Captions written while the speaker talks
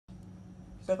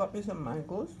I got me some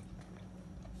mangoes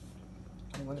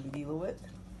I'm going to be dealing with.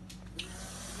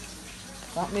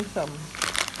 Got me some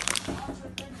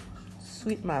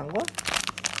sweet mango.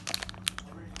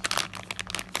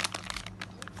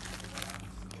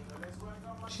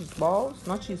 Cheese balls,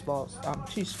 not cheese balls,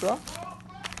 cheese straw.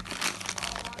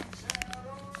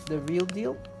 The real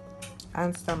deal.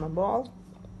 And salmon ball.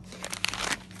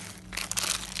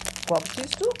 Guava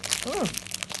cheese too?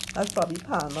 That's probably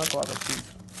Parma guava cheese.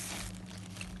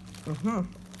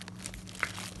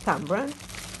 Tamarind,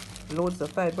 loads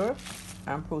of fiber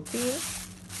and protein.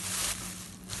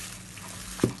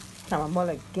 Salmon ball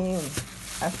again.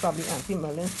 That's probably Auntie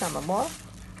Merlin's salmon ball.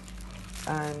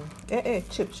 And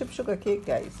chip sugar cake,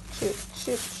 guys.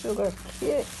 Chip sugar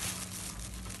cake.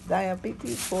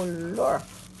 Diabetes for lure.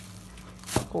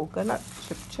 Coconut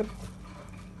chip.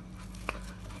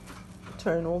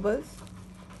 Turnovers.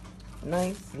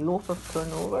 Nice loaf of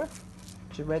turnover.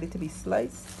 Which is ready to be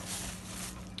sliced.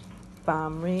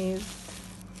 Farm raised,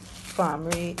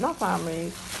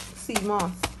 sea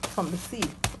moss from the sea.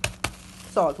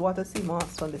 Saltwater sea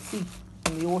moss from the sea,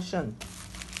 from the ocean.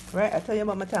 Right, I tell you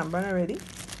about my tamarind already.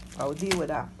 I'll deal with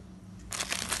that.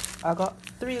 I got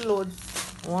 3 loads.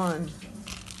 1,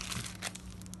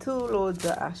 2 loads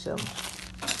of asham.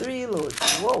 3 loads.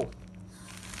 Whoa.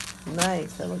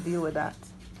 Nice, I will deal with that.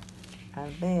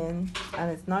 And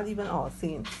it's not even All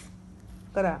Saints.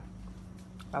 Look at that.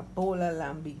 A bowl of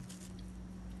lamb beef.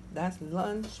 That's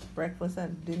lunch, breakfast,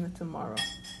 and dinner tomorrow.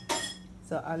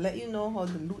 So I'll let you know how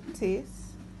the loot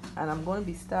tastes. And I'm going to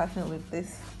be starting with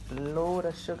this load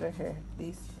of sugar here.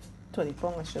 These 20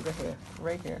 pounds of sugar here,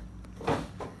 right here.